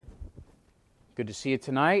Good to see you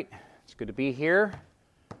tonight. It's good to be here.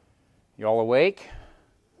 You all awake?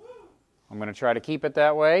 I'm going to try to keep it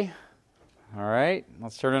that way. All right,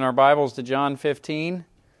 let's turn in our Bibles to John 15.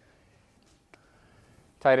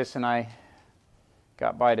 Titus and I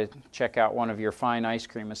got by to check out one of your fine ice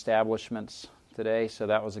cream establishments today, so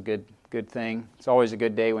that was a good thing. It's always a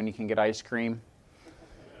good day when you can get ice cream.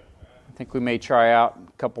 I think we may try out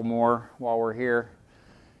a couple more while we're here.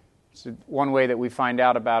 So one way that we find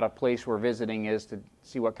out about a place we're visiting is to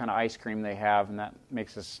see what kind of ice cream they have, and that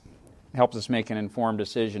helps us make an informed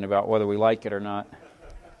decision about whether we like it or not.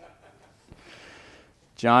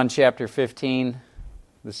 John chapter 15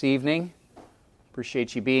 this evening.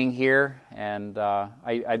 Appreciate you being here, and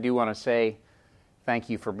I do want to say thank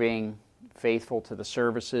you for being faithful to the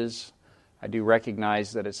services. I do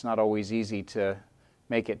recognize that it's not always easy to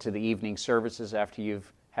make it to the evening services after you've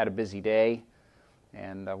had a busy day.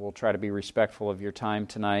 And we'll try to be respectful of your time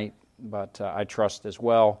tonight, but I trust as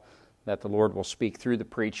well that the Lord will speak through the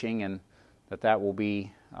preaching and that will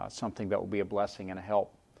be something that will be a blessing and a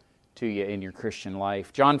help to you in your Christian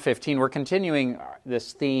life. John 15, we're continuing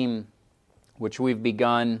this theme which we've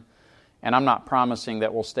begun, and I'm not promising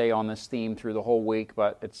that we'll stay on this theme through the whole week,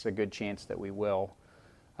 but it's a good chance that we will,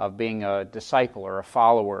 of being a disciple or a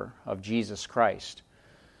follower of Jesus Christ.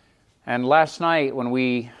 And last night when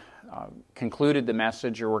we concluded the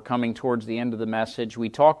message, or we're coming towards the end of the message, we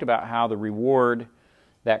talked about how one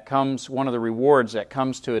of the rewards that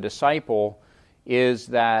comes to a disciple is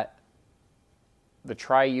that the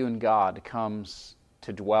triune God comes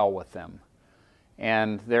to dwell with them.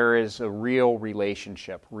 And there is a real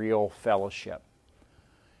relationship, real fellowship.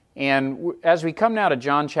 And as we come now to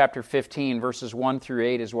John chapter 15, verses 1 through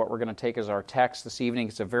 8 is what we're going to take as our text this evening.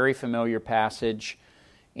 It's a very familiar passage.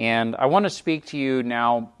 And I want to speak to you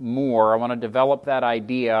now more. I want to develop that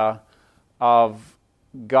idea of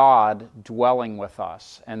God dwelling with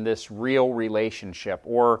us and this real relationship,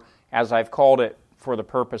 or as I've called it for the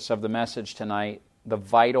purpose of the message tonight, the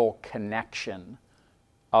vital connection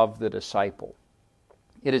of the disciple.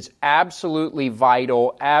 It is absolutely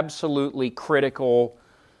vital, absolutely critical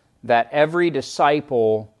that every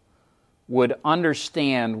disciple would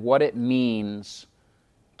understand what it means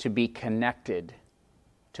to be connected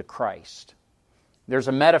to Christ. There's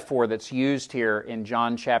a metaphor that's used here in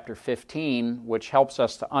John chapter 15 which helps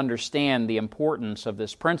us to understand the importance of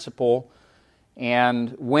this principle.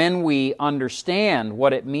 And when we understand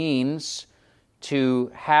what it means to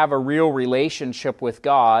have a real relationship with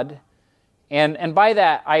God, and by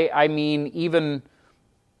that I mean even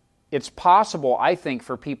it's possible, I think,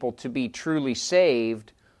 for people to be truly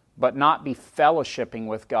saved but not be fellowshipping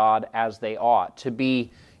with God as they ought, to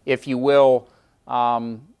be, if you will,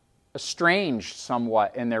 estranged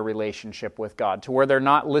somewhat in their relationship with God, to where they're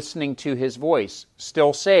not listening to His voice.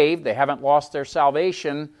 Still saved, they haven't lost their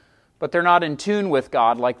salvation, but they're not in tune with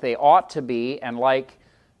God like they ought to be and like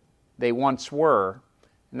they once were.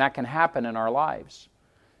 And that can happen in our lives.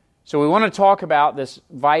 So we want to talk about this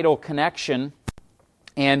vital connection,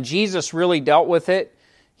 and Jesus really dealt with it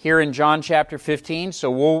here in John chapter 15. So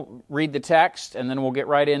we'll read the text and then we'll get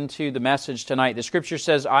right into the message tonight. The Scripture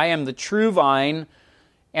says, "I am the true vine,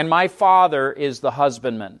 and my Father is the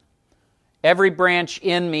husbandman. Every branch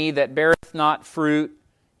in me that beareth not fruit,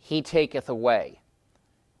 He taketh away.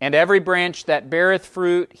 And every branch that beareth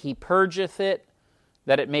fruit, He purgeth it,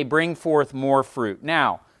 that it may bring forth more fruit.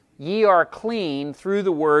 Now, ye are clean through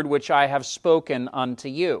the word which I have spoken unto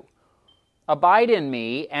you. Abide in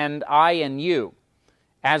me, and I in you.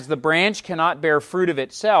 As the branch cannot bear fruit of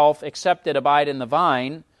itself, except it abide in the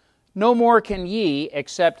vine, no more can ye,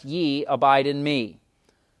 except ye abide in me.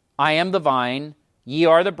 I am the vine, ye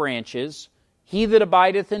are the branches. He that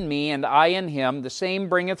abideth in me, and I in him, the same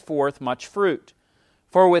bringeth forth much fruit.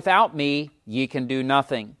 For without me ye can do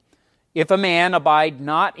nothing. If a man abide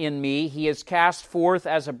not in me, he is cast forth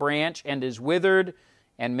as a branch, and is withered,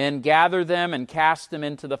 and men gather them, and cast them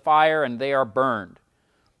into the fire, and they are burned.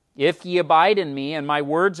 If ye abide in me, and my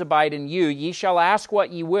words abide in you, ye shall ask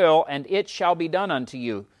what ye will, and it shall be done unto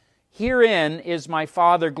you. Herein is my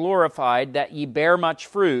Father glorified, that ye bear much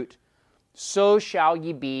fruit, so shall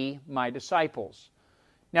ye be my disciples."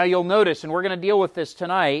 Now you'll notice, and we're going to deal with this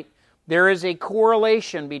tonight, there is a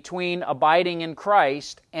correlation between abiding in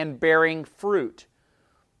Christ and bearing fruit.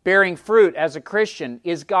 Bearing fruit as a Christian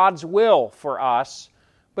is God's will for us,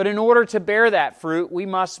 but in order to bear that fruit, we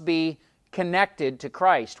must be connected to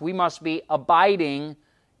Christ. We must be abiding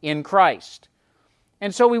in Christ.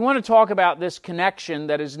 And so we want to talk about this connection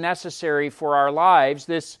that is necessary for our lives,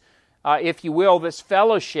 this, if you will, this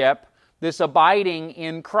fellowship, this abiding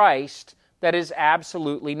in Christ that is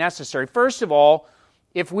absolutely necessary. First of all,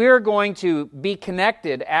 if we're going to be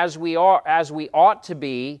connected as we ought to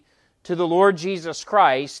be to the Lord Jesus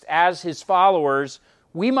Christ as His followers,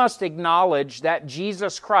 we must acknowledge that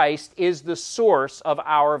Jesus Christ is the source of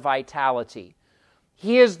our vitality.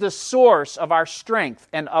 He is the source of our strength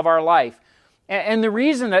and of our life. And the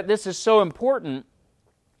reason that this is so important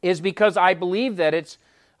is because I believe that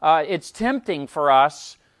it's tempting for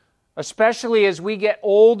us, especially as we get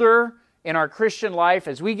older in our Christian life,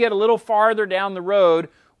 as we get a little farther down the road,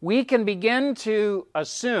 we can begin to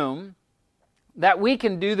assume that we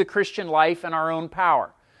can do the Christian life in our own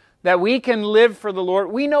power, that we can live for the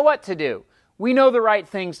Lord. We know what to do. We know the right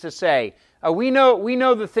things to say. We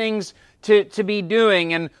know the things to be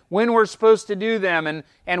doing and when we're supposed to do them,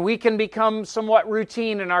 and we can become somewhat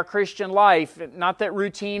routine in our Christian life. Not that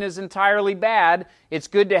routine is entirely bad. It's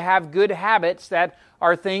good to have good habits that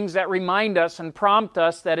are things that remind us and prompt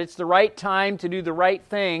us that it's the right time to do the right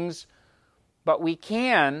things, but we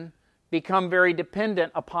can become very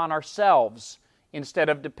dependent upon ourselves instead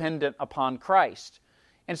of dependent upon Christ.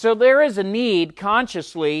 And so there is a need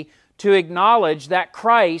consciously to acknowledge that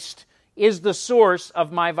Christ is the source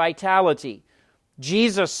of my vitality.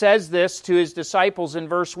 Jesus says this to His disciples in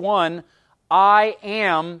verse 1, I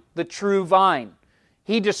am the true vine.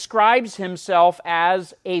 He describes Himself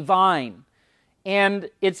as a vine. And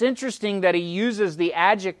it's interesting that He uses the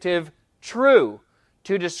adjective true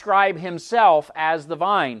to describe Himself as the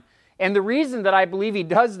vine. And the reason that I believe He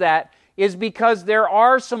does that is because there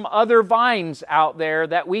are some other vines out there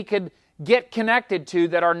that we could get connected to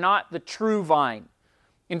that are not the true vine.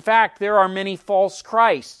 In fact, there are many false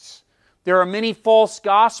Christs. There are many false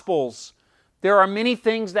gospels. There are many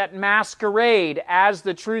things that masquerade as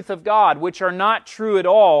the truth of God, which are not true at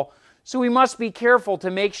all. So we must be careful to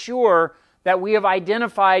make sure that we have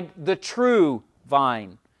identified the true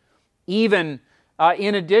vine. Even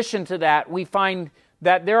in addition to that, we find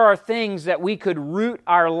that there are things that we could root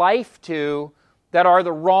our life to that are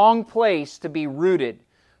the wrong place to be rooted.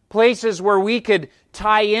 Places where we could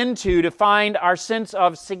tie into to find our sense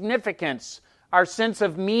of significance, our sense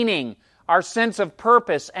of meaning, our sense of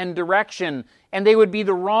purpose and direction, and they would be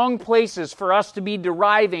the wrong places for us to be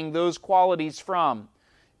deriving those qualities from.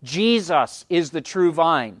 Jesus is the true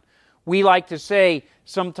vine. We like to say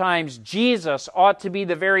sometimes Jesus ought to be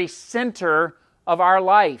the very center of our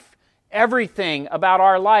life. Everything about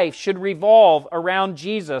our life should revolve around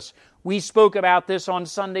Jesus. We spoke about this on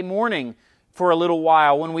Sunday morning for a little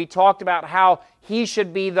while when we talked about how He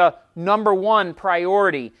should be the number one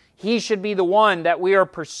priority. He should be the one that we are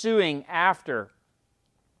pursuing after.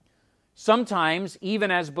 Sometimes,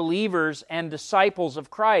 even as believers and disciples of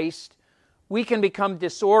Christ, we can become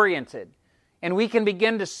disoriented and we can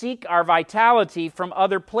begin to seek our vitality from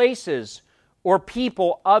other places or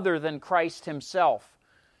people other than Christ Himself.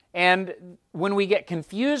 And when we get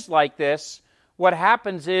confused like this, what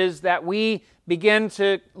happens is that we begin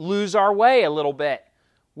to lose our way a little bit.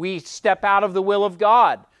 We step out of the will of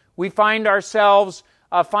God. We find ourselves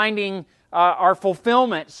finding our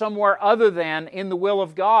fulfillment somewhere other than in the will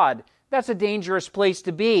of God. That's a dangerous place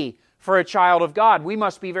to be for a child of God. We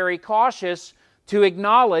must be very cautious to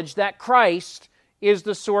acknowledge that Christ is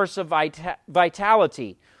the source of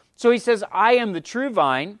vitality. So He says, I am the true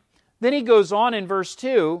vine. Then He goes on in verse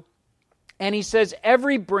 2, and He says,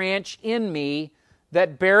 every branch in me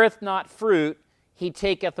that beareth not fruit, He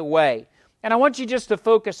taketh away. And I want you just to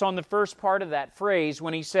focus on the first part of that phrase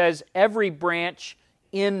when He says, every branch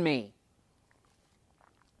in me.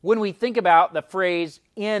 When we think about the phrase,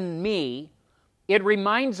 in me, it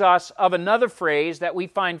reminds us of another phrase that we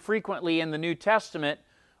find frequently in the New Testament,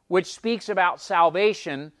 which speaks about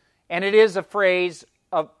salvation, and it is a phrase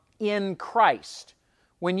of in Christ.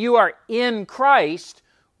 When you are in Christ,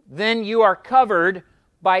 then you are covered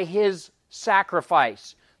by His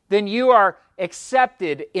sacrifice. Then you are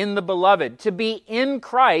accepted in the Beloved. To be in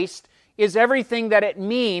Christ is everything that it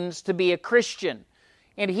means to be a Christian.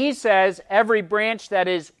 And He says, every branch that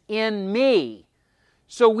is in me.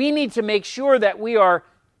 So we need to make sure that we are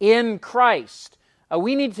in Christ.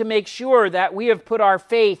 We need to make sure that we have put our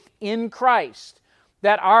faith in Christ,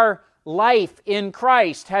 that our life in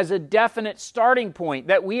Christ has a definite starting point,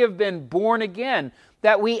 that we have been born again,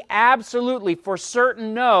 that we absolutely for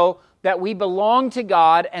certain know that we belong to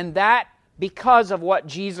God, and that because of what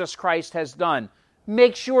Jesus Christ has done.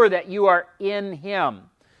 Make sure that you are in Him.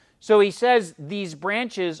 So He says these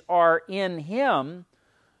branches are in Him,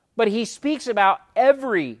 but He speaks about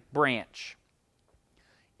every branch.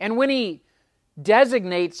 And when He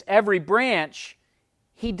designates every branch,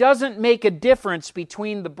 He doesn't make a difference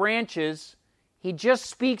between the branches. He just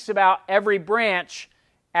speaks about every branch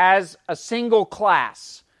as a single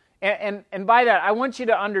class, And by that, I want you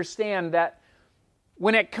to understand that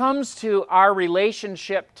when it comes to our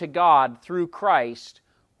relationship to God through Christ,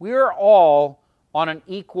 we are all on an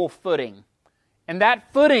equal footing. And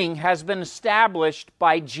that footing has been established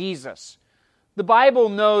by Jesus. The Bible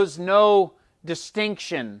knows no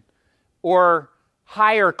distinction or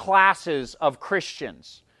higher classes of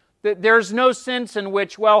Christians. There's no sense in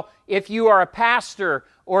which, well, if you are a pastor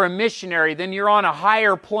or a missionary, then you're on a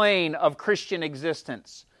higher plane of Christian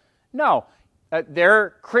existence. No,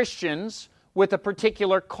 they're Christians with a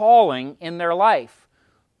particular calling in their life.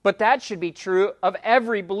 But that should be true of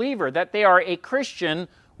every believer, that they are a Christian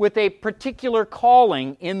with a particular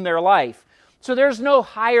calling in their life. So there's no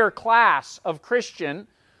higher class of Christian.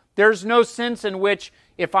 There's no sense in which,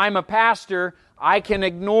 if I'm a pastor, I can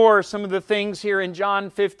ignore some of the things here in John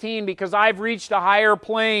 15 because I've reached a higher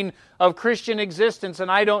plane of Christian existence and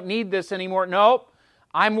I don't need this anymore. Nope,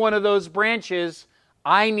 I'm one of those branches.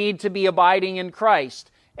 I need to be abiding in Christ.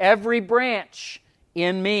 Every branch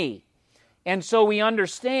in me. And so we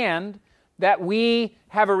understand that we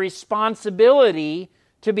have a responsibility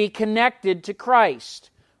to be connected to Christ.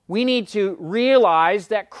 We need to realize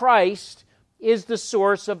that Christ is the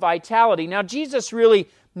source of vitality. Now, Jesus really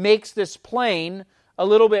makes this plain a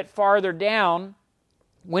little bit farther down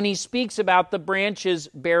when he speaks about the branches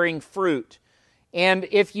bearing fruit. And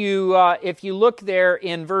if you look there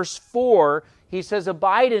in verse 4, he says,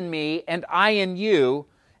 "Abide in me, and I in you,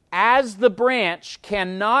 as the branch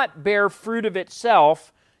cannot bear fruit of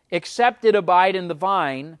itself, except it abide in the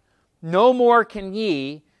vine, no more can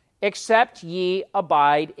ye, except ye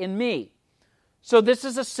abide in me." So this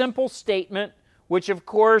is a simple statement, which of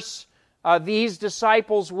course these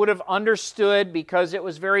disciples would have understood because it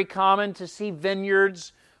was very common to see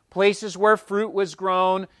vineyards, places where fruit was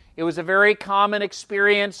grown. It was a very common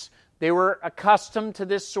experience. They were accustomed to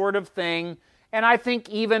this sort of thing. And I think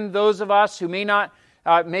even those of us who may not,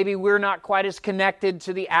 maybe we're not quite as connected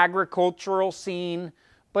to the agricultural scene,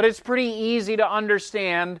 but it's pretty easy to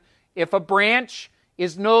understand if a branch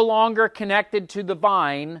is no longer connected to the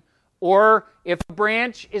vine, or if a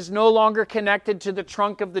branch is no longer connected to the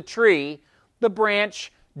trunk of the tree, the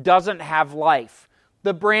branch doesn't have life.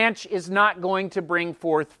 The branch is not going to bring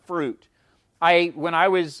forth fruit. When I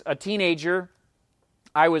was a teenager,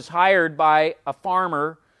 I was hired by a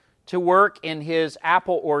farmer to work in his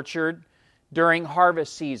apple orchard during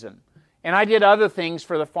harvest season. And I did other things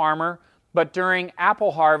for the farmer, but during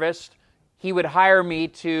apple harvest, he would hire me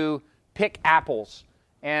to pick apples.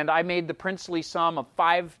 And I made the princely sum of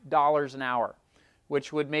 $5 an hour,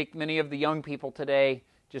 which would make many of the young people today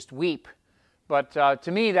just weep. But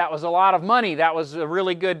to me, that was a lot of money. That was a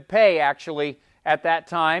really good pay, actually, at that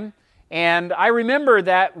time. And I remember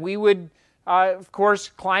that we would, of course,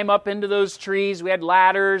 climb up into those trees. We had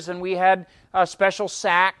ladders, and we had special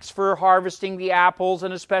sacks for harvesting the apples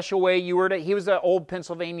in a special way. He was an old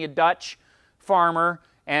Pennsylvania Dutch farmer,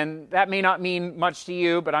 and that may not mean much to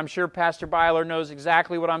you, but I'm sure Pastor Byler knows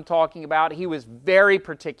exactly what I'm talking about. He was very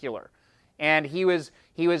particular, and he was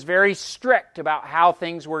very strict about how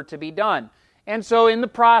things were to be done. And so in the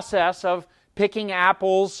process of picking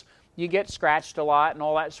apples, you get scratched a lot and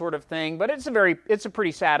all that sort of thing, but it's a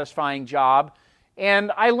pretty satisfying job.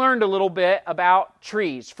 And I learned a little bit about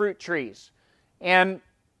trees, fruit trees. And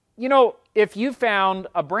you know, if you found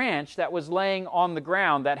a branch that was laying on the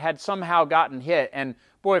ground that had somehow gotten hit, and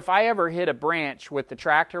boy, if I ever hit a branch with the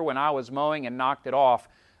tractor when I was mowing and knocked it off,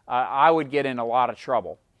 I would get in a lot of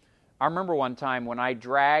trouble. I remember one time when I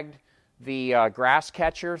dragged the grass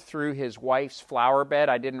catcher through his wife's flower bed.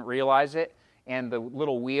 I didn't realize it, and the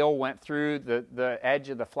little wheel went through the edge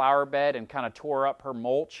of the flower bed and kind of tore up her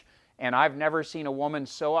mulch. And I've never seen a woman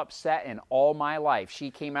so upset in all my life.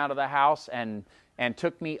 She came out of the house and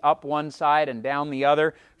took me up one side and down the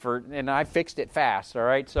other, and I fixed it fast, all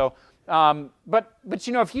right? So, but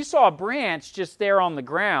you know, if you saw a branch just there on the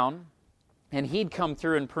ground, and he'd come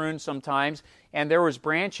through and prune sometimes, and there was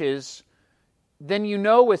branches, then you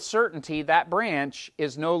know with certainty that branch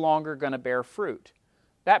is no longer going to bear fruit.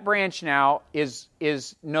 That branch now is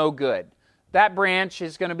no good. That branch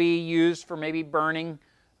is going to be used for maybe burning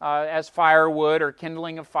as firewood or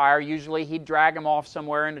kindling a fire. Usually he'd drag them off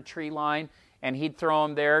somewhere in a tree line, and he'd throw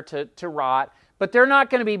them there to rot. But they're not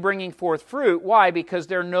going to be bringing forth fruit. Why? Because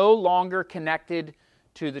they're no longer connected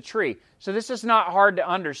to the tree. So this is not hard to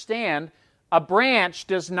understand. A branch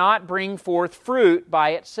does not bring forth fruit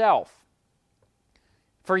by itself.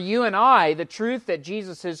 For you and I, the truth that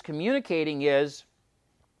Jesus is communicating is,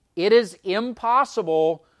 it is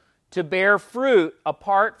impossible to bear fruit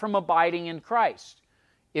apart from abiding in Christ.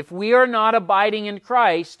 If we are not abiding in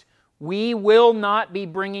Christ, we will not be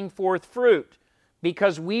bringing forth fruit.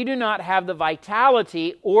 because we do not have the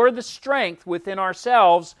vitality or the strength within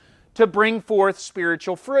ourselves to bring forth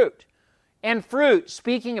spiritual fruit. And fruit,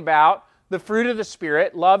 speaking about the fruit of the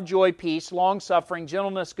Spirit, love, joy, peace, long-suffering,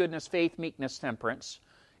 gentleness, goodness, faith, meekness, temperance,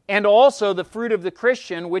 and also the fruit of the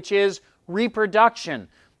Christian, which is reproduction,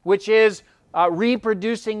 which is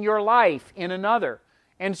reproducing your life in another.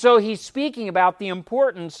 And so he's speaking about the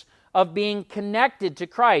importance of being connected to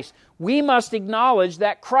Christ. We must acknowledge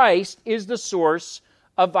that Christ is the source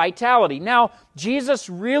of vitality. Now, Jesus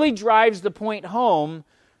really drives the point home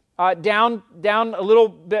down a little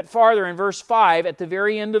bit farther in verse 5. At the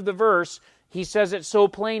very end of the verse, he says it so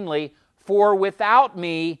plainly, "For without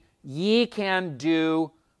me ye can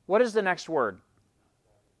do," what is the next word?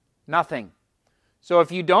 Nothing. So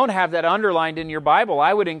if you don't have that underlined in your Bible,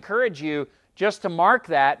 I would encourage you just to mark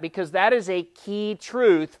that, because that is a key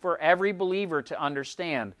truth for every believer to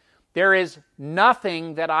understand. There is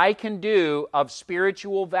nothing that I can do of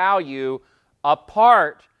spiritual value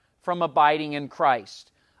apart from abiding in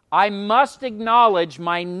Christ. I must acknowledge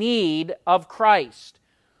my need of Christ.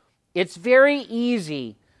 It's very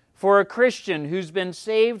easy for a Christian who's been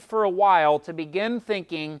saved for a while to begin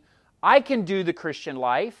thinking, I can do the Christian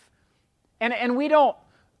life. And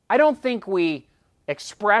I don't think we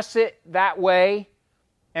express it that way,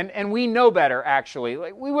 and we know better, actually.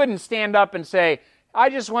 Like, we wouldn't stand up and say, I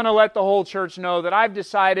just want to let the whole church know that I've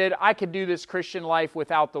decided I could do this Christian life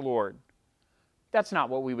without the Lord. That's not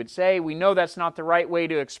what we would say. We know that's not the right way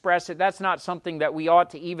to express it. That's not something that we ought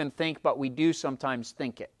to even think, but we do sometimes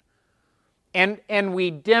think it. And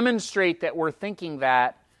we demonstrate that we're thinking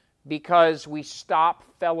that because we stop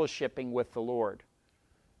fellowshipping with the Lord.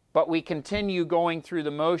 But we continue going through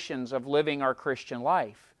the motions of living our Christian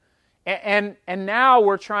life. And now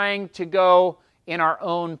we're trying to go in our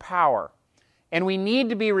own power. And we need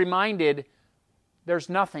to be reminded, there's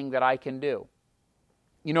nothing that I can do.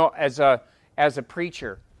 You know, as a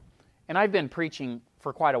preacher, and I've been preaching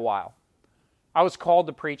for quite a while. I was called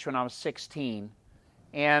to preach when I was 16,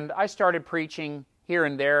 and I started preaching here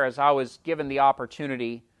and there as I was given the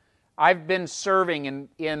opportunity. I've been serving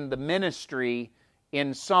in the ministry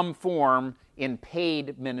in some form, in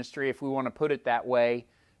paid ministry, if we want to put it that way,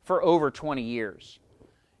 for over 20 years.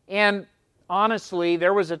 And honestly,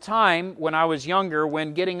 there was a time when I was younger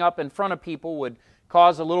when getting up in front of people would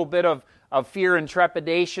cause a little bit of fear and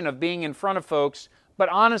trepidation of being in front of folks. But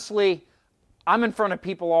honestly, I'm in front of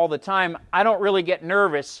people all the time. I don't really get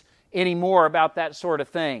nervous anymore about that sort of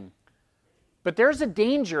thing. But there's a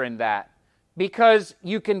danger in that, because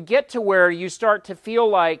you can get to where you start to feel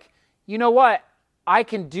like, you know what, I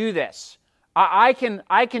can do this. I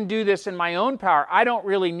can do this in my own power. I don't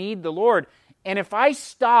really need the Lord. And if I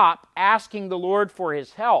stop asking the Lord for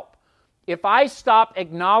His help, if I stop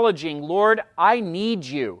acknowledging, Lord, I need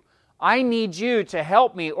you. I need you to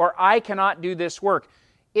help me, or I cannot do this work.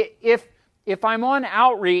 If I'm on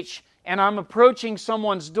outreach and I'm approaching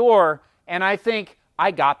someone's door and I think,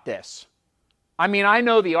 I got this. I mean, I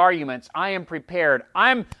know the arguments. I am prepared.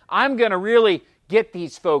 I'm going to really get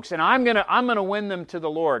these folks, and I'm going to win them to the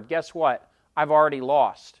Lord. Guess what? I've already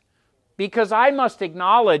lost. Because I must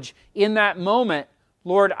acknowledge in that moment,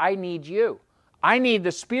 Lord, I need you. I need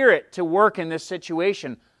the Spirit to work in this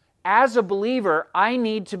situation. As a believer, I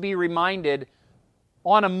need to be reminded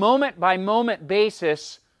on a moment-by-moment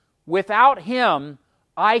basis, without Him,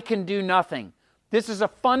 I can do nothing. This is a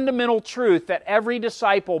fundamental truth that every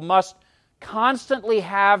disciple must constantly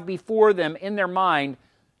have before them in their mind.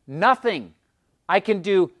 Nothing. I can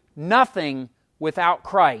do nothing without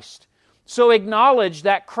Christ. So acknowledge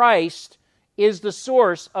that Christ is the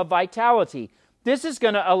source of vitality. This is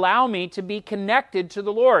going to allow me to be connected to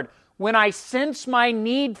the Lord. When I sense my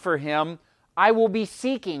need for Him, I will be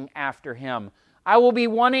seeking after Him. I will be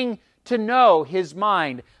wanting to know His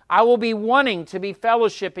mind. I will be wanting to be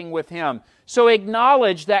fellowshipping with Him. So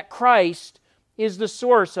acknowledge that Christ is the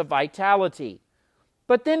source of vitality.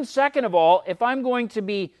 But then second of all, if I'm going to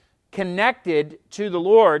be connected to the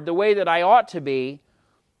Lord the way that I ought to be,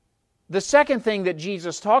 the second thing that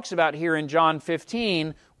Jesus talks about here in John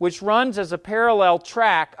 15, which runs as a parallel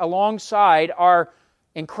track alongside our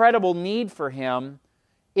incredible need for Him,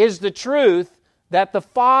 is the truth that the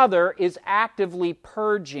Father is actively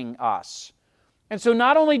purging us. And so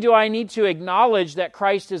not only do I need to acknowledge that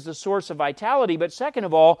Christ is the source of vitality, but second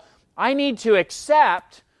of all, I need to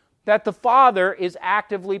accept that the Father is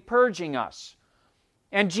actively purging us.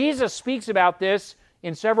 And Jesus speaks about this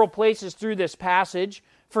in several places through this passage.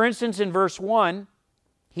 For instance, in verse 1,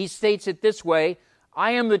 He states it this way,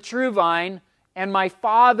 I am the true vine, and my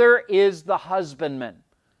Father is the husbandman.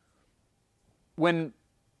 When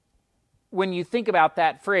when you think about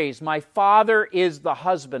that phrase, my Father is the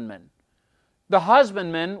husbandman. The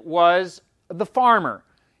husbandman was the farmer.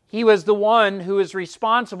 He was the one who is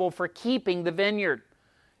responsible for keeping the vineyard.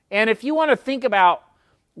 And if you want to think about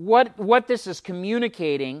what this is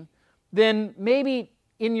communicating, then maybe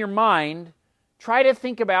in your mind, try to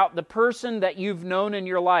think about the person that you've known in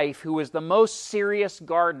your life who is the most serious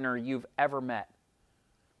gardener you've ever met,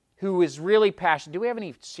 who is really passionate. Do we have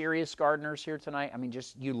any serious gardeners here tonight? I mean,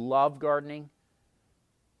 just you love gardening?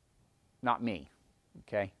 Not me,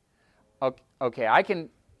 okay? Okay, I can...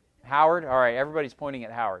 Howard? All right, everybody's pointing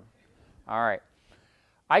at Howard. All right.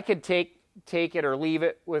 I could take it or leave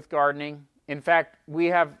it with gardening. In fact, we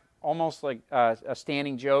have almost like a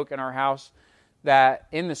standing joke in our house that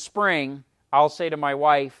in the spring, I'll say to my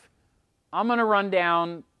wife, I'm going to run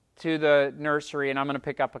down to the nursery and I'm going to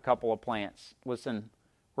pick up a couple of plants. Listen,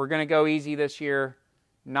 we're going to go easy this year,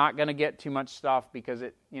 not going to get too much stuff because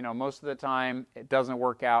most of the time it doesn't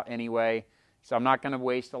work out anyway. So I'm not going to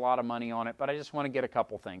waste a lot of money on it, but I just want to get a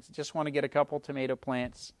couple things. Just want to get a couple tomato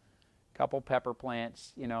plants, a couple pepper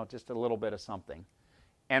plants, just a little bit of something.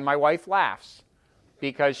 And my wife laughs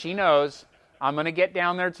because she knows I'm going to get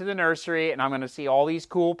down there to the nursery and I'm going to see all these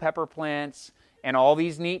cool pepper plants and all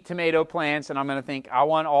these neat tomato plants, and I'm going to think, I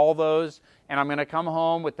want all those, and I'm going to come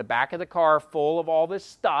home with the back of the car full of all this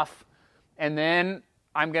stuff, and then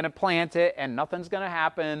I'm going to plant it, and nothing's going to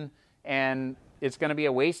happen, and it's going to be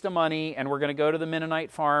a waste of money, and we're going to go to the Mennonite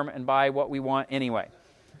farm and buy what we want anyway,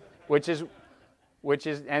 which is,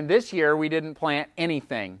 and this year we didn't plant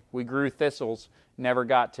anything. We grew thistles, never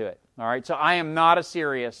got to it. All right, so I am not a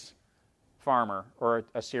serious farmer or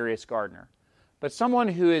a serious gardener, but someone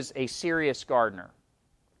who is a serious gardener.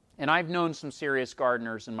 And I've known some serious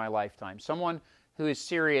gardeners in my lifetime. Someone who is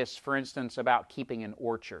serious, for instance, about keeping an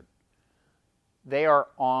orchard. They are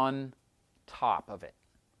on top of it.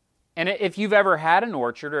 And if you've ever had an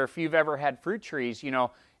orchard or if you've ever had fruit trees,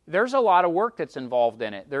 there's a lot of work that's involved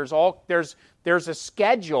in it. There's a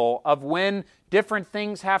schedule of when different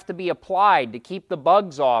things have to be applied to keep the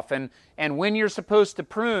bugs off, and when you're supposed to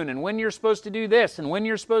prune, and when you're supposed to do this, and when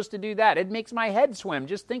you're supposed to do that. It makes my head swim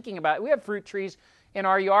just thinking about it. We have fruit trees in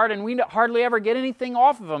our yard, and we hardly ever get anything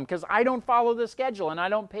off of them because I don't follow the schedule and I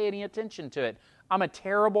don't pay any attention to it. I'm a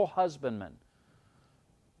terrible husbandman.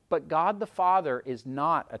 But God the Father is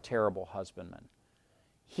not a terrible husbandman.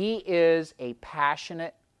 He is a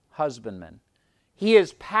passionate husbandman. He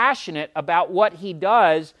is passionate about what he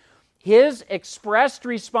does. His expressed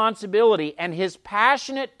responsibility and his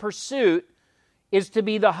passionate pursuit is to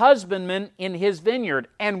be the husbandman in his vineyard,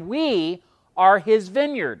 and we are his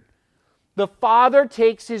vineyard. The Father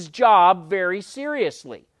takes his job very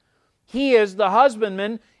seriously. He is the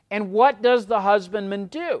husbandman, and what does the husbandman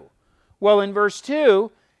do? Well, in verse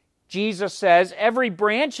 2, Jesus says, every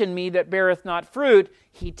branch in me that beareth not fruit,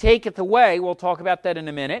 he taketh away. We'll talk about that in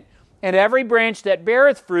a minute. And every branch that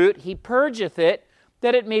beareth fruit, he purgeth it,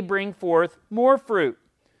 that it may bring forth more fruit.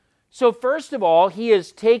 So first of all, he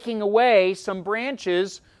is taking away some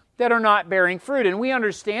branches that are not bearing fruit. And we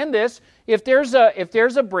understand this. If there's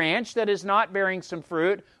a branch that is not bearing some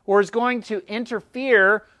fruit, or is going to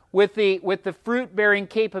interfere with the fruit-bearing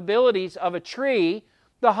capabilities of a tree,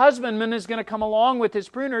 the husbandman is going to come along with his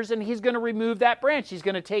pruners and he's going to remove that branch. He's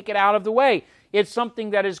going to take it out of the way. It's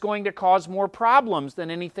something that is going to cause more problems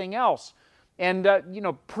than anything else. And,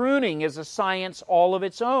 pruning is a science all of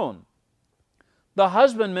its own. The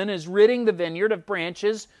husbandman is ridding the vineyard of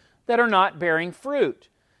branches that are not bearing fruit.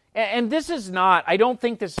 And this is not, I don't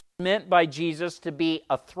think this is meant by Jesus to be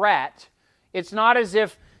a threat. It's not as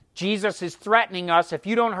if Jesus is threatening us, if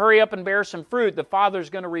you don't hurry up and bear some fruit, the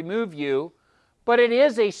Father's going to remove you. But it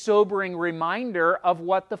is a sobering reminder of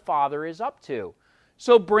what the Father is up to.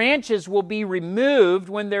 So branches will be removed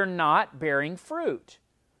when they're not bearing fruit.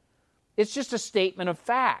 It's just a statement of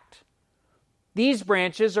fact. These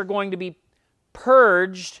branches are going to be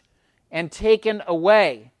purged and taken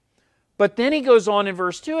away. But then he goes on in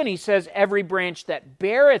verse 2 and he says, every branch that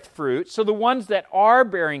beareth fruit, so the ones that are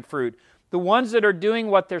bearing fruit, the ones that are doing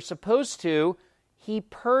what they're supposed to, he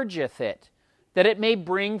purgeth it, that it may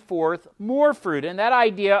bring forth more fruit. And that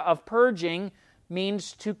idea of purging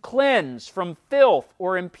means to cleanse from filth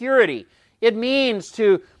or impurity. It means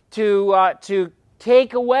to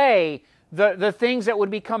take away the things that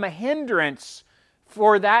would become a hindrance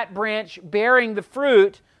for that branch bearing the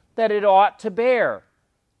fruit that it ought to bear.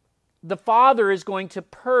 The Father is going to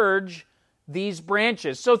purge these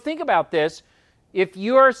branches. So think about this. If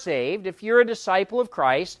you are saved, if you're a disciple of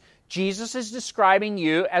Christ, Jesus is describing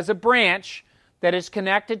you as a branch that is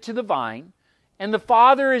connected to the vine, and the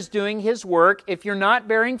Father is doing his work. If you're not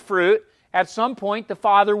bearing fruit, at some point the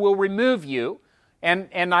Father will remove you.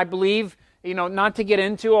 And I believe, not to get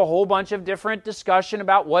into a whole bunch of different discussion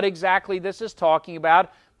about what exactly this is talking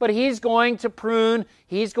about, but He's going to prune,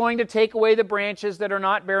 He's going to take away the branches that are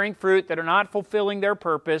not bearing fruit, that are not fulfilling their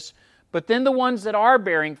purpose. But then the ones that are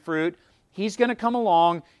bearing fruit, He's going to come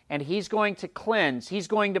along and He's going to cleanse. He's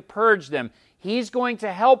going to purge them. He's going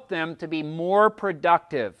to help them to be more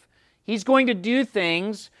productive. He's going to do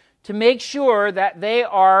things to make sure that they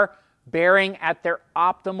are bearing at their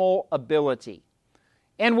optimal ability.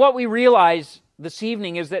 And what we realize this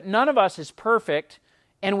evening is that none of us is perfect,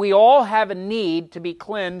 and we all have a need to be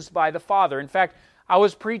cleansed by the Father. In fact, I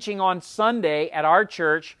was preaching on Sunday at our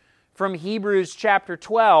church from Hebrews chapter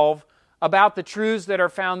 12 about the truths that are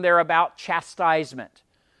found there about chastisement.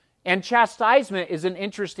 And chastisement is an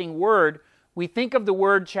interesting word. We think of the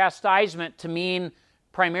word chastisement to mean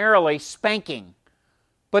primarily spanking.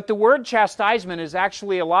 But the word chastisement is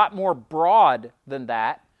actually a lot more broad than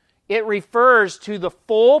that. It refers to the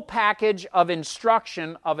full package of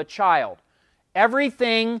instruction of a child.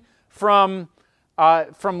 Everything from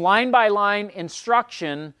line-by-line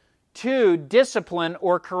instruction to discipline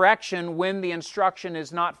or correction when the instruction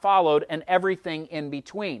is not followed, and everything in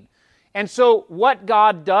between. And so what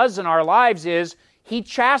God does in our lives is He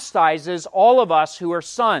chastises all of us who are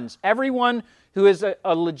sons. Everyone who is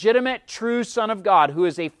a legitimate, true son of God, who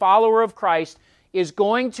is a follower of Christ, is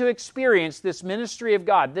going to experience this ministry of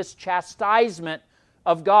God, this chastisement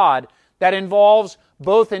of God that involves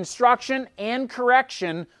both instruction and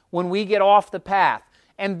correction when we get off the path.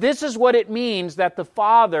 And this is what it means that the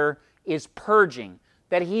Father is purging,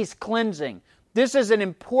 that He's cleansing. This is an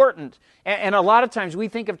important, and a lot of times we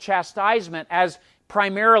think of chastisement as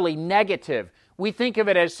primarily negative. We think of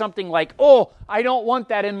it as something like, oh, I don't want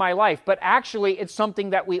that in my life. But actually, it's something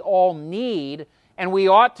that we all need and we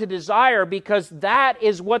ought to desire, because that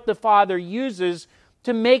is what the Father uses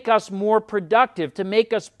to make us more productive, to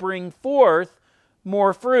make us bring forth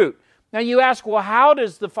more fruit. Now you ask, well, how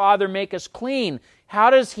does the Father make us clean? How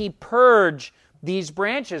does He purge these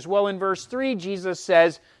branches? Well, in verse 3, Jesus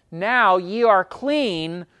says, now ye are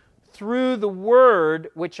clean through the word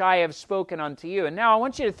which I have spoken unto you. And now I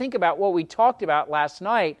want you to think about what we talked about last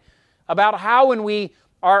night, about how when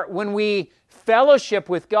we fellowship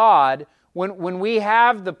with God, when we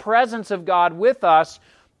have the presence of God with us,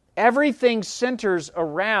 everything centers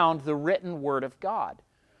around the written Word of God.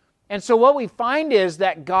 And so what we find is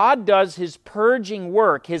that God does His purging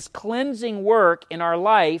work, His cleansing work in our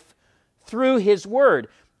life through His Word.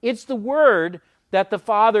 It's the Word that the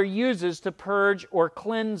Father uses to purge or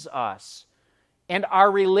cleanse us. And our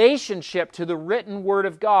relationship to the written Word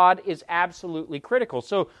of God is absolutely critical.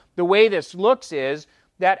 So the way this looks is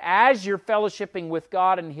that as you're fellowshipping with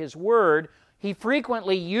God and His Word, He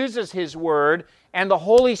frequently uses His Word, and the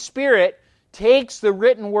Holy Spirit takes the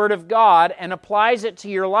written Word of God and applies it to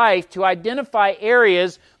your life to identify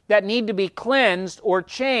areas that need to be cleansed or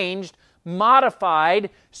changed,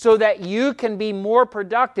 modified, so that you can be more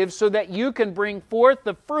productive, so that you can bring forth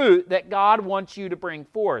the fruit that God wants you to bring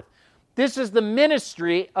forth. This is the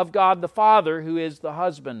ministry of God the Father, who is the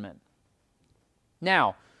husbandman.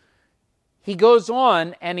 Now, He goes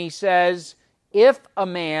on and He says, if a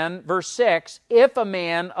man, verse 6, if a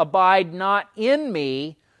man abide not in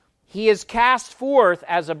me, he is cast forth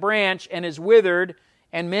as a branch and is withered,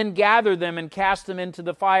 and men gather them and cast them into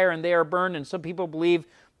the fire, and they are burned. And some people believe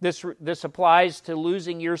this applies to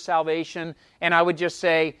losing your salvation. And I would just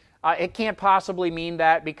say, it can't possibly mean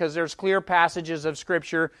that, because there's clear passages of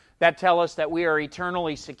Scripture that tell us that we are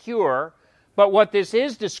eternally secure. But what this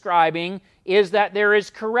is describing is that there is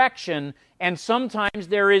correction, and sometimes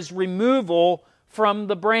there is removal from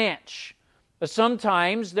the branch.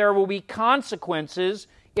 Sometimes there will be consequences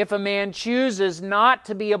if a man chooses not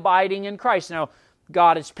to be abiding in Christ. Now,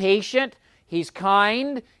 God is patient, He's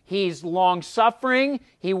kind, He's long-suffering,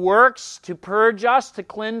 He works to purge us, to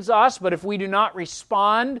cleanse us, but if we do not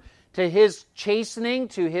respond to His chastening,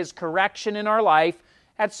 to His correction in our life,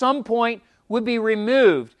 at some point would be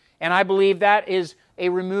removed. And I believe that is a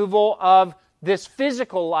removal of this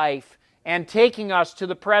physical life and taking us to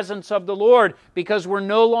the presence of the Lord, because we're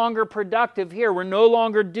no longer productive here. We're no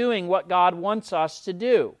longer doing what God wants us to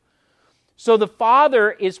do. So the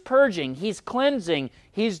Father is purging, He's cleansing,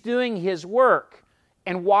 He's doing His work.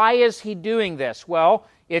 And why is He doing this? Well,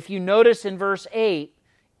 if you notice in verse 8,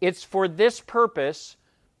 it's for this purpose: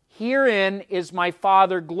 herein is my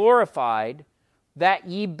Father glorified, that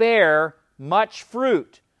ye bear much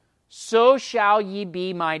fruit. So shall ye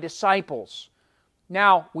be my disciples.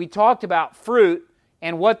 Now, we talked about fruit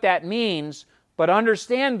and what that means, but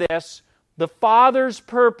understand this: the Father's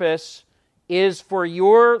purpose is for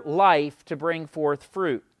your life to bring forth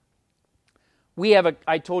fruit.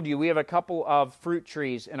 I told you, we have a couple of fruit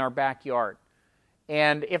trees in our backyard.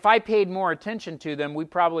 And if I paid more attention to them, we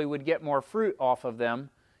probably would get more fruit off of them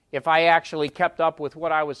if I actually kept up with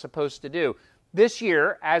what I was supposed to do. This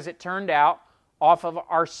year, as it turned out, off of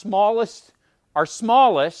our smallest,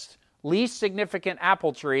 least significant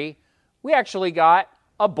apple tree, we actually got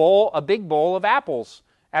a big bowl of apples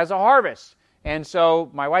as a harvest. And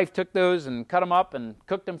so my wife took those and cut them up and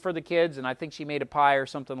cooked them for the kids, and I think she made a pie or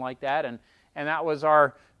something like that. And that was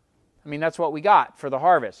that's what we got for the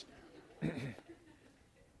harvest.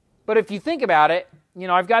 But if you think about it,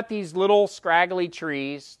 I've got these little scraggly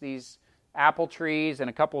trees, these apple trees and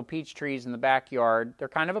a couple of peach trees in the backyard. They're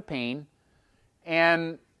kind of a pain,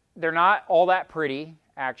 and they're not all that pretty,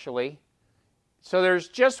 actually. So there's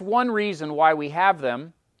just one reason why we have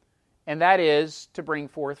them, and that is to bring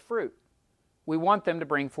forth fruit. We want them to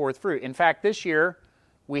bring forth fruit. In fact, this year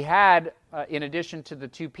we had, in addition to the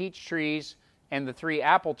 2 peach trees and the 3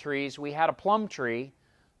 apple trees, we had a plum tree,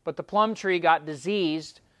 but the plum tree got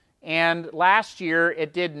diseased, and last year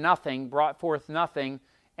it did nothing, brought forth nothing,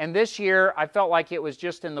 and this year I felt like it was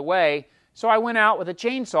just in the way, so I went out with a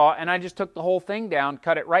chainsaw and I just took the whole thing down,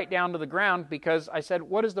 cut it right down to the ground, because I said,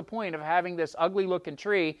 what is the point of having this ugly-looking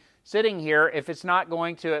tree sitting here if it's not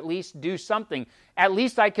going to at least do something? At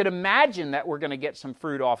least I could imagine that we're going to get some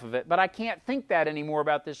fruit off of it, but I can't think that anymore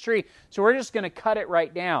about this tree, so we're just going to cut it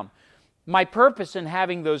right down. My purpose in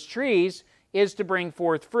having those trees is to bring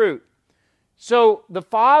forth fruit. So the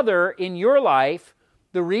Father in your life,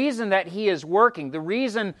 the reason that He is working, the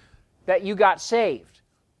reason that you got saved,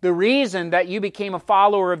 the reason that you became a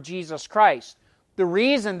follower of Jesus Christ, the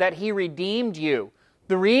reason that He redeemed you,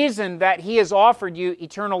 the reason that He has offered you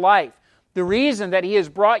eternal life, the reason that He has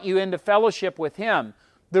brought you into fellowship with Him,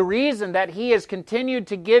 the reason that He has continued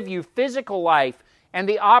to give you physical life and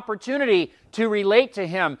the opportunity to relate to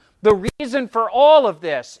Him, the reason for all of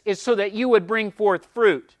this is so that you would bring forth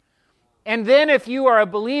fruit. And then if you are a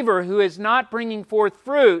believer who is not bringing forth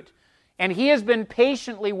fruit, and He has been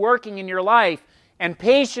patiently working in your life, and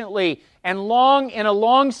patiently and in a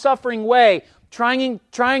long-suffering way, trying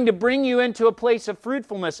to bring you into a place of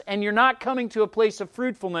fruitfulness, and you're not coming to a place of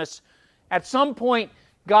fruitfulness, at some point,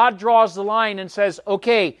 God draws the line and says,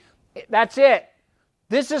 okay, that's it.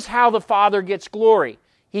 This is how the Father gets glory.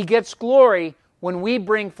 He gets glory when we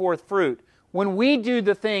bring forth fruit, when we do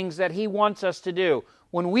the things that He wants us to do,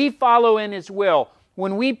 when we follow in His will,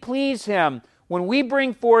 when we please Him, when we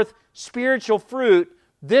bring forth spiritual fruit.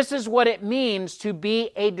 This is what it means to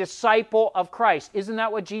be a disciple of Christ. Isn't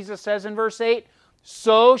that what Jesus says in verse 8?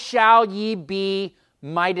 So shall ye be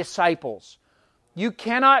my disciples. You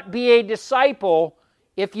cannot be a disciple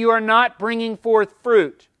if you are not bringing forth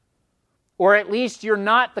fruit. Or at least you're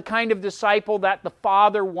not the kind of disciple that the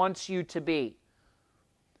Father wants you to be.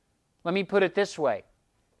 Let me put it this way.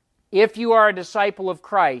 If you are a disciple of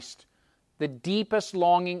Christ, the deepest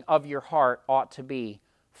longing of your heart ought to be,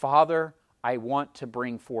 Father, I want to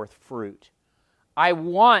bring forth fruit. I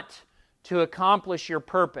want to accomplish your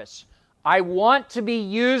purpose. I want to be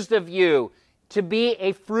used of you to be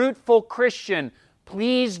a fruitful Christian.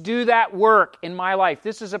 Please do that work in my life.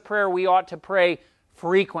 This is a prayer we ought to pray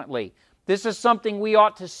frequently. This is something we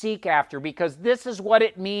ought to seek after, because this is what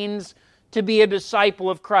it means to be a disciple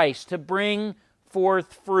of Christ, to bring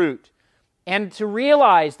forth fruit, and to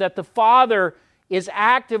realize that the Father is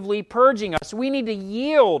actively purging us. We need to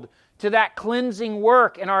yield to that cleansing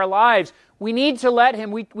work in our lives. We need to let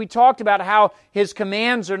Him, we talked about how His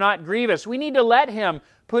commands are not grievous. We need to let Him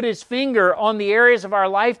put His finger on the areas of our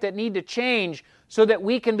life that need to change so that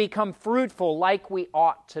we can become fruitful like we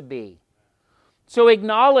ought to be. So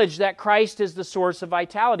acknowledge that Christ is the source of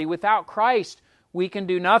vitality. Without Christ, we can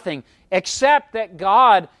do nothing, except that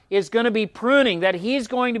God is going to be pruning, that He's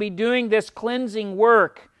going to be doing this cleansing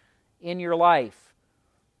work in your life.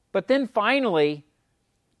 But then finally,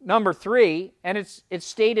 number 3, and it's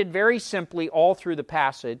stated very simply all through the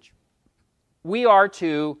passage, we are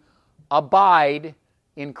to abide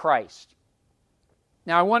in Christ.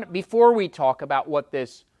 Now, before we talk about what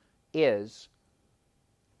this is,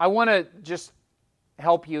 I want to just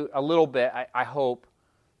help you a little bit, I hope,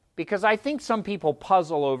 because I think some people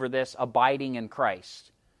puzzle over this abiding in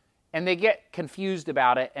Christ, and they get confused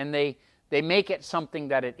about it, and they make it something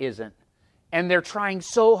that it isn't, and they're trying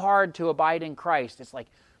so hard to abide in Christ. It's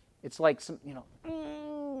like some,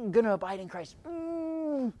 I'm going to abide in Christ.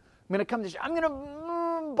 I'm going to come to church. I'm going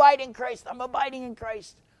to abide in Christ. I'm abiding in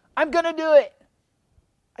Christ. I'm going to do it.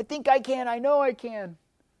 I think I can. I know I can.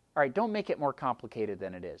 All right, don't make it more complicated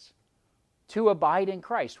than it is. To abide in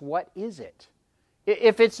Christ, what is it?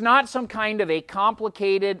 If it's not some kind of a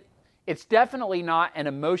complicated, it's definitely not an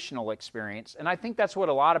emotional experience. And I think that's what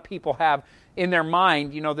a lot of people have in their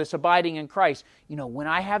mind, this abiding in Christ. When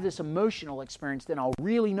I have this emotional experience, then I'll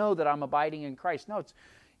really know that I'm abiding in Christ. No,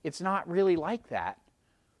 it's not really like that.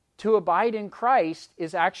 To abide in Christ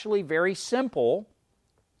is actually very simple.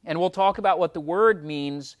 And we'll talk about what the word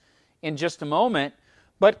means in just a moment.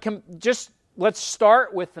 But let's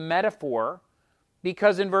start with the metaphor,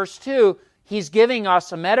 because in verse 2, he's giving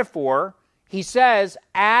us a metaphor. He says,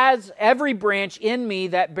 as every branch in me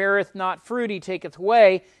that beareth not fruit, he taketh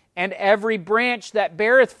away, and every branch that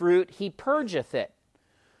beareth fruit, he purgeth it.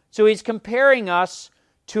 So he's comparing us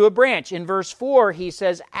to a branch. In verse 4, he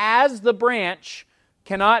says, as the branch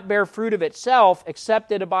cannot bear fruit of itself,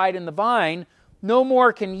 except it abide in the vine, no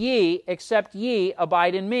more can ye, except ye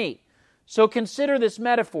abide in me. So consider this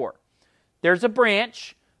metaphor. There's a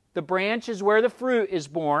branch. The branch is where the fruit is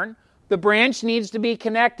born. The branch needs to be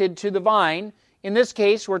connected to the vine. In this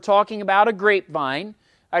case, we're talking about a grapevine.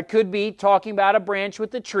 I could be talking about a branch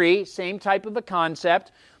with a tree, same type of a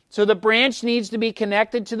concept. So the branch needs to be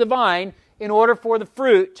connected to the vine in order for the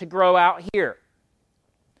fruit to grow out here.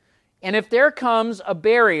 And if there comes a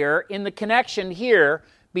barrier in the connection here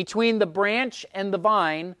between the branch and the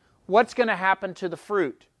vine, what's going to happen to the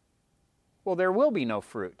fruit? Well, there will be no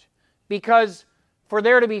fruit. Because for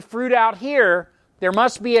there to be fruit out here, there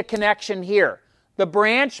must be a connection here. The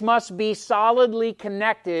branch must be solidly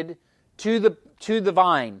connected to the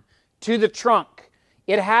vine, to the trunk.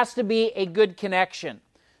 It has to be a good connection.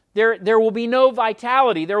 There will be no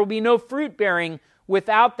vitality, there will be no fruit bearing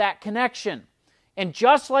without that connection. And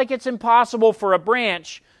just like it's impossible for a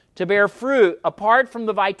branch to bear fruit apart from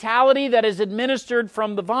the vitality that is administered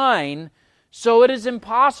from the vine, so it is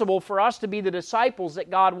impossible for us to be the disciples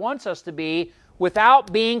that God wants us to be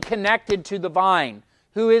without being connected to the vine.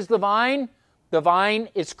 Who is the vine? The vine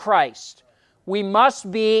is Christ. We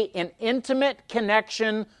must be in intimate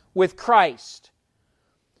connection with Christ.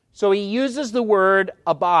 So he uses the word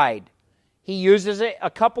abide. He uses it a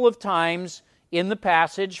couple of times in the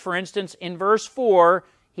passage. For instance, in verse 4,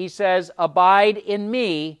 he says, abide in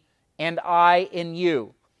me and I in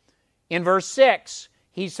you. In verse 6,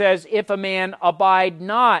 he says, if a man abide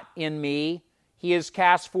not in me, he is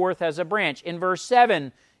cast forth as a branch. In verse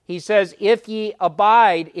 7, he says, if ye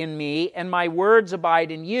abide in me and my words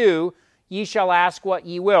abide in you, ye shall ask what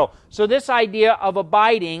ye will. So this idea of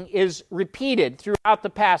abiding is repeated throughout the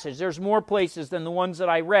passage. There's more places than the ones that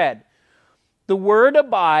I read. The word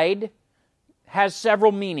abide has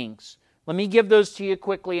several meanings. Let me give those to you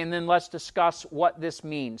quickly, and then let's discuss what this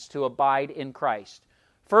means, to abide in Christ.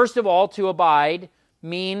 First of all, to abide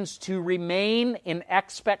means to remain in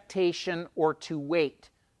expectation or to wait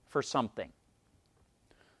for something.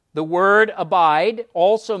 The word abide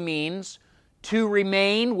also means to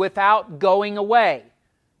remain without going away,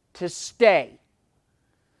 to stay.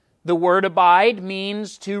 The word abide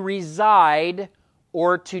means to reside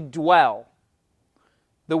or to dwell.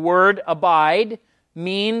 The word abide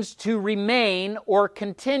means to remain or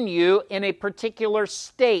continue in a particular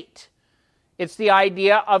state. It's the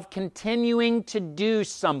idea of continuing to do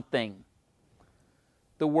something.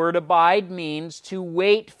 The word abide means to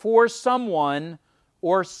wait for someone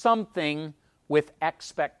or something with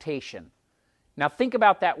expectation. Now think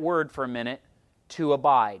about that word for a minute, to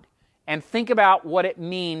abide, and think about what it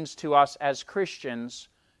means to us as Christians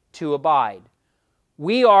to abide.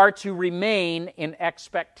 We are to remain in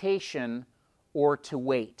expectation or to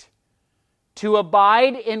wait. To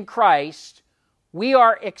abide in Christ, we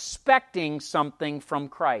are expecting something from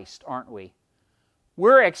Christ, aren't we?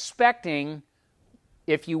 We're expecting,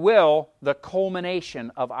 if you will, the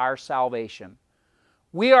culmination of our salvation.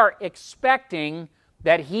 We are expecting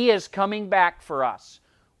that He is coming back for us.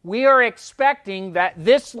 We are expecting that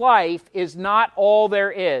this life is not all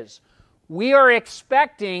there is. We are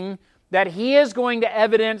expecting that He is going to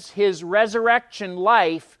evidence His resurrection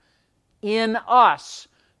life in us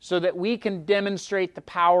so that we can demonstrate the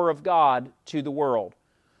power of God to the world.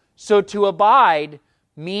 So to abide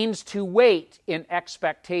means to wait in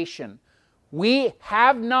expectation. We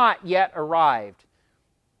have not yet arrived.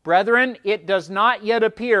 Brethren, it does not yet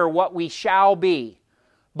appear what we shall be.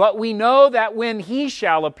 But we know that when He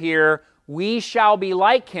shall appear, we shall be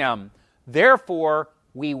like Him. Therefore,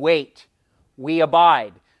 we wait. We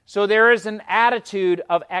abide. So there is an attitude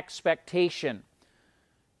of expectation.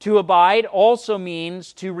 To abide also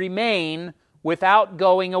means to remain without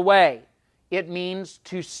going away. It means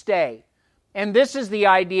to stay. And this is the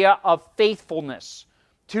idea of faithfulness,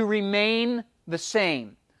 to remain the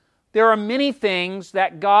same. There are many things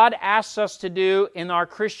that God asks us to do in our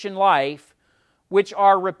Christian life which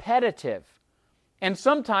are repetitive. And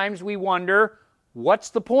sometimes we wonder, what's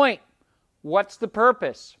the point? What's the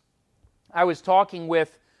purpose? I was talking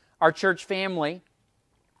with our church family.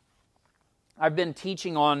 I've been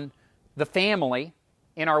teaching on the family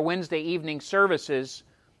in our Wednesday evening services,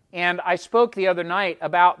 and I spoke the other night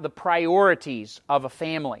about the priorities of a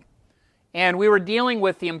family. And we were dealing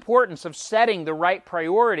with the importance of setting the right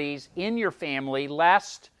priorities in your family,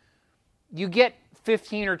 lest you get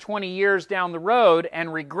 15 or 20 years down the road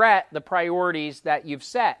and regret the priorities that you've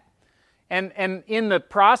set. And in the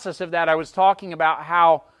process of that, I was talking about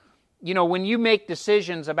how, when you make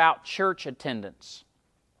decisions about church attendance,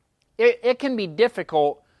 it can be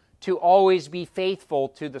difficult to always be faithful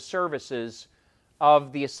to the services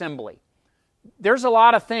of the assembly. There's a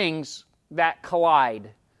lot of things that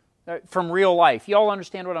collide from real life. You all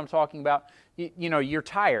understand what I'm talking about? You're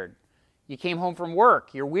tired. You came home from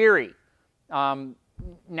work. You're weary.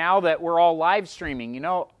 Now that we're all live streaming,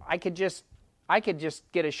 I could just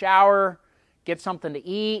get a shower, get something to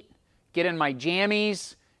eat, get in my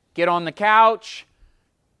jammies, get on the couch,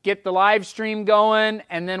 get the live stream going,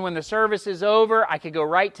 and then when the service is over, I could go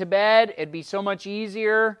right to bed. It'd be so much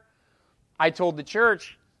easier. I told the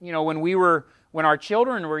church, when our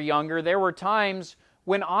children were younger, there were times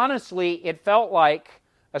when honestly it felt like,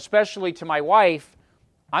 especially to my wife,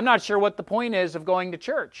 I'm not sure what the point is of going to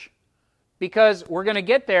church. Because we're going to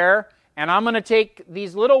get there, and I'm going to take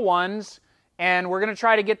these little ones, and we're going to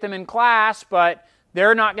try to get them in class, but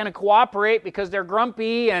they're not going to cooperate because they're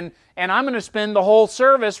grumpy, and I'm going to spend the whole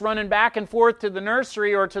service running back and forth to the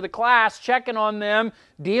nursery or to the class, checking on them,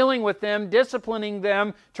 dealing with them, disciplining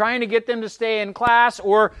them, trying to get them to stay in class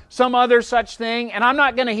or some other such thing, and I'm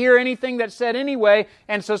not going to hear anything that's said anyway,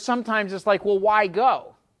 and so sometimes it's like, well, why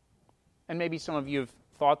go? And maybe some of you have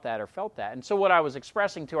thought that or felt that. And so what I was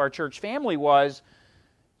expressing to our church family was,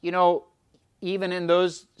 even in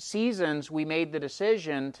those seasons, we made the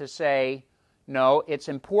decision to say, no, it's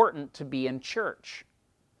important to be in church.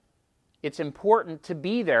 It's important to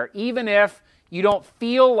be there. Even if you don't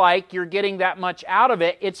feel like you're getting that much out of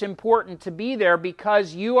it, it's important to be there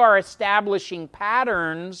because you are establishing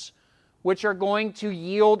patterns which are going to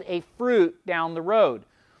yield a fruit down the road.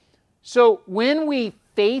 So when we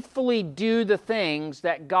faithfully do the things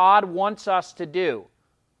that God wants us to do,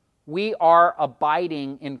 we are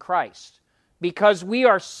abiding in Christ because we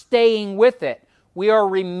are staying with it. We are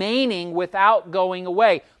remaining without going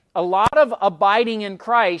away. A lot of abiding in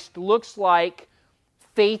Christ looks like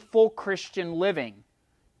faithful Christian living,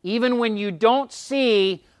 even when you don't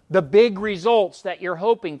see the big results that you're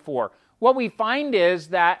hoping for. What we find is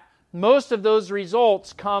that most of those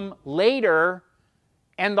results come later,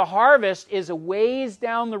 and the harvest is a ways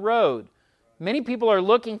down the road. Many people are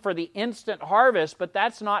looking for the instant harvest, but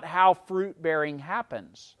that's not how fruit bearing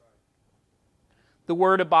happens. The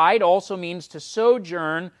word abide also means to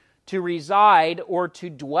sojourn, to reside, or to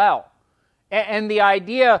dwell. And the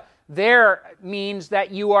idea there means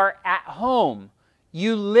that you are at home.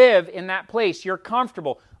 You live in that place. You're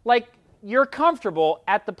comfortable. Like you're comfortable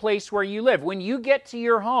at the place where you live. When you get to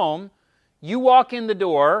your home, you walk in the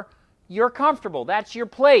door, you're comfortable. That's your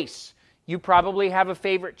place. You probably have a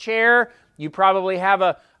favorite chair. You probably have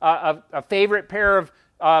a favorite pair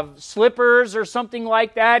of slippers or something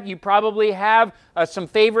like that. You probably have some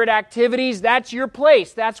favorite activities. That's your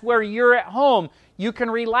place. That's where you're at home. You can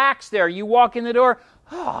relax there. You walk in the door,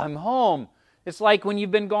 oh, I'm home. It's like when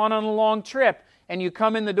you've been gone on a long trip and you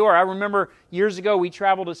come in the door. I remember years ago we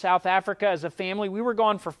traveled to South Africa as a family. We were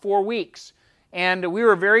gone for 4 weeks and we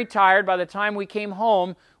were very tired. By the time we came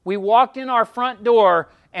home, we walked in our front door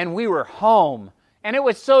and we were home. And it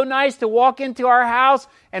was so nice to walk into our house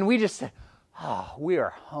and we just said, oh, we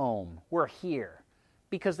are home. We're here.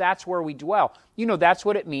 Because that's where we dwell. That's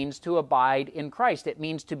what it means to abide in Christ. It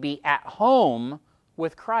means to be at home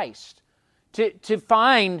with Christ. To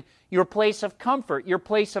find your place of comfort, your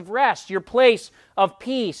place of rest, your place of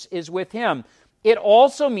peace is with Him. It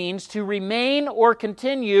also means to remain or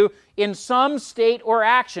continue in some state or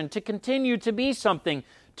action, to continue to be something.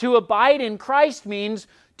 To abide in Christ means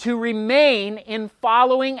to remain in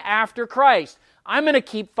following after Christ. I'm going to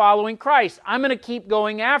keep following Christ. I'm going to keep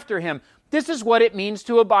going after Him. This is what it means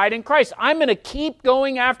to abide in Christ. I'm going to keep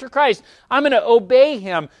going after Christ. I'm going to obey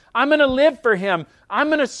Him. I'm going to live for Him. I'm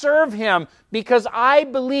going to serve Him because I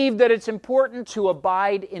believe that it's important to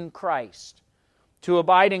abide in Christ. To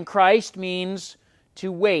abide in Christ means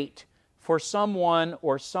to wait for someone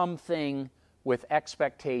or something with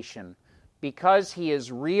expectation. Because He is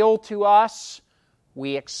real to us,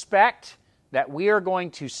 we expect that we are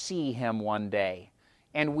going to see Him one day.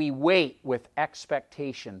 And we wait with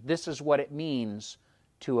expectation. This is what it means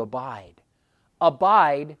to abide.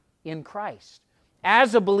 Abide in Christ.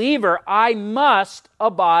 As a believer, I must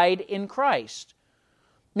abide in Christ.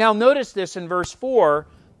 Now notice this in verse 4,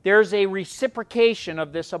 there's a reciprocation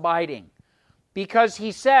of this abiding. Because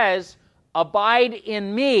he says, abide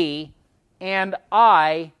in me and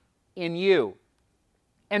I in you.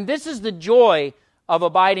 And this is the joy of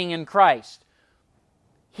abiding in Christ.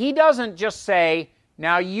 He doesn't just say,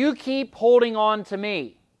 now you keep holding on to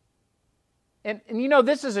me. And you know,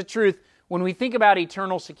 this is a truth when we think about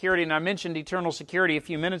eternal security, and I mentioned eternal security a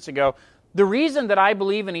few minutes ago. The reason that I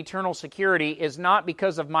believe in eternal security is not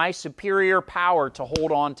because of my superior power to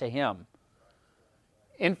hold on to Him.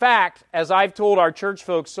 In fact, as I've told our church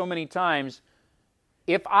folks so many times,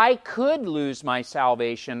 if I could lose my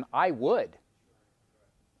salvation, I would.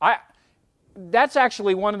 That's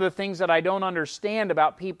actually one of the things that I don't understand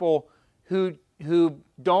about people who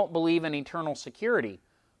don't believe in eternal security.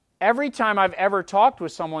 Every time I've ever talked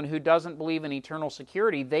with someone who doesn't believe in eternal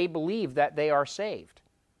security, they believe that they are saved.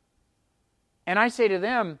 And I say to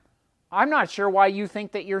them, I'm not sure why you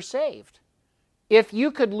think that you're saved. If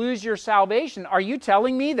you could lose your salvation, are you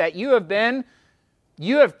telling me that you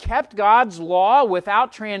have kept God's law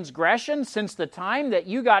without transgression since the time that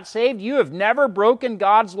you got saved? You have never broken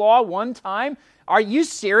God's law one time? Are you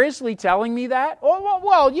seriously telling me that? Oh,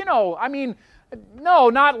 well, no,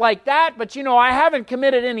 not like that, but I haven't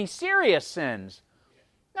committed any serious sins.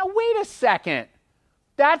 Now, wait a second.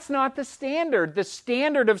 That's not the standard. The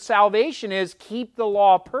standard of salvation is keep the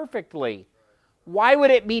law perfectly. Why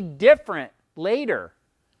would it be different later?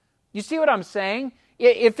 You see what I'm saying?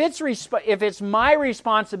 If it's my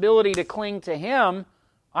responsibility to cling to Him,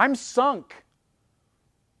 I'm sunk.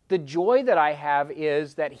 The joy that I have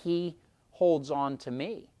is that He holds on to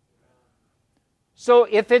me. So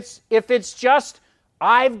if it's just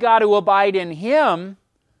I've got to abide in Him,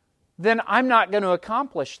 then I'm not going to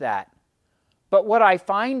accomplish that. But what I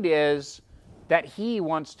find is that He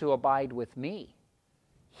wants to abide with me.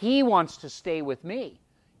 He wants to stay with me.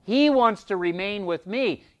 He wants to remain with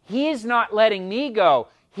me. He's not letting me go.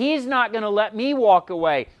 He's not going to let me walk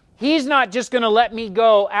away. He's not just going to let me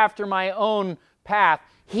go after my own path.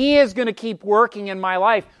 He is going to keep working in my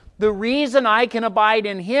life. The reason I can abide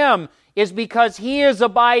in Him is because He is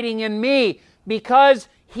abiding in me. Because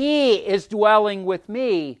He is dwelling with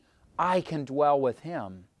me, I can dwell with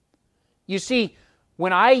Him. You see,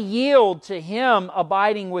 when I yield to Him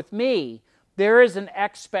abiding with me, there is an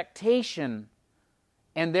expectation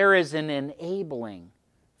and there is an enabling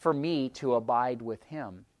for me to abide with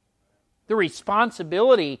Him. The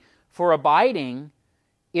responsibility for abiding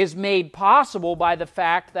is made possible by the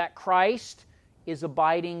fact that Christ is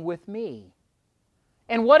abiding with me.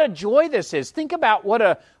 And what a joy this is. Think about what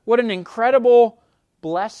an incredible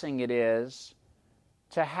blessing it is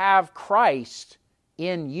to have Christ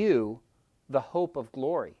in you, the hope of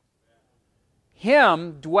glory.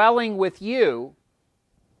 Him dwelling with you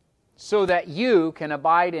so that you can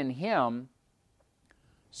abide in Him,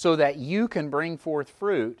 so that you can bring forth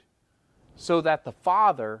fruit, so that the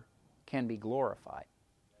Father can be glorified.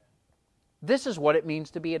 This is what it means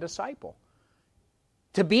to be a disciple.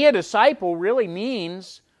 To be a disciple really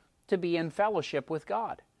means to be in fellowship with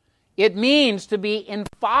God. It means to be in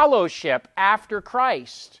fellowship after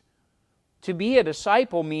Christ. To be a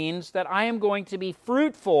disciple means that I am going to be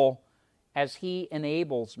fruitful as He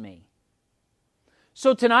enables me.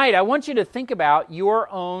 So tonight, I want you to think about your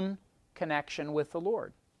own connection with the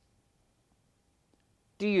Lord.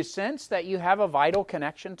 Do you sense that you have a vital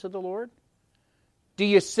connection to the Lord? Do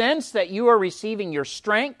you sense that you are receiving your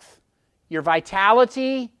strength, your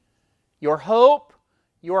vitality, your hope,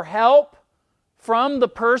 your help from the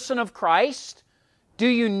person of Christ? Do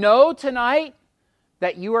you know tonight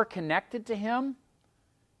that you are connected to Him?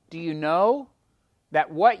 Do you know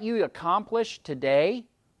that what you accomplished today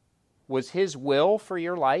was His will for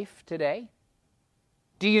your life today?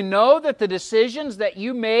 Do you know that the decisions that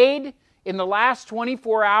you made in the last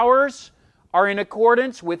 24 hours are in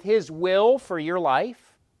accordance with His will for your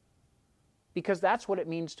life? Because that's what it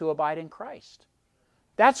means to abide in Christ.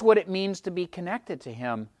 That's what it means to be connected to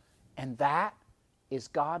Him. And that is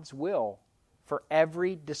God's will for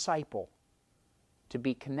every disciple, to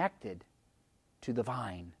be connected to the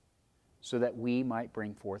vine so that we might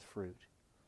bring forth fruit.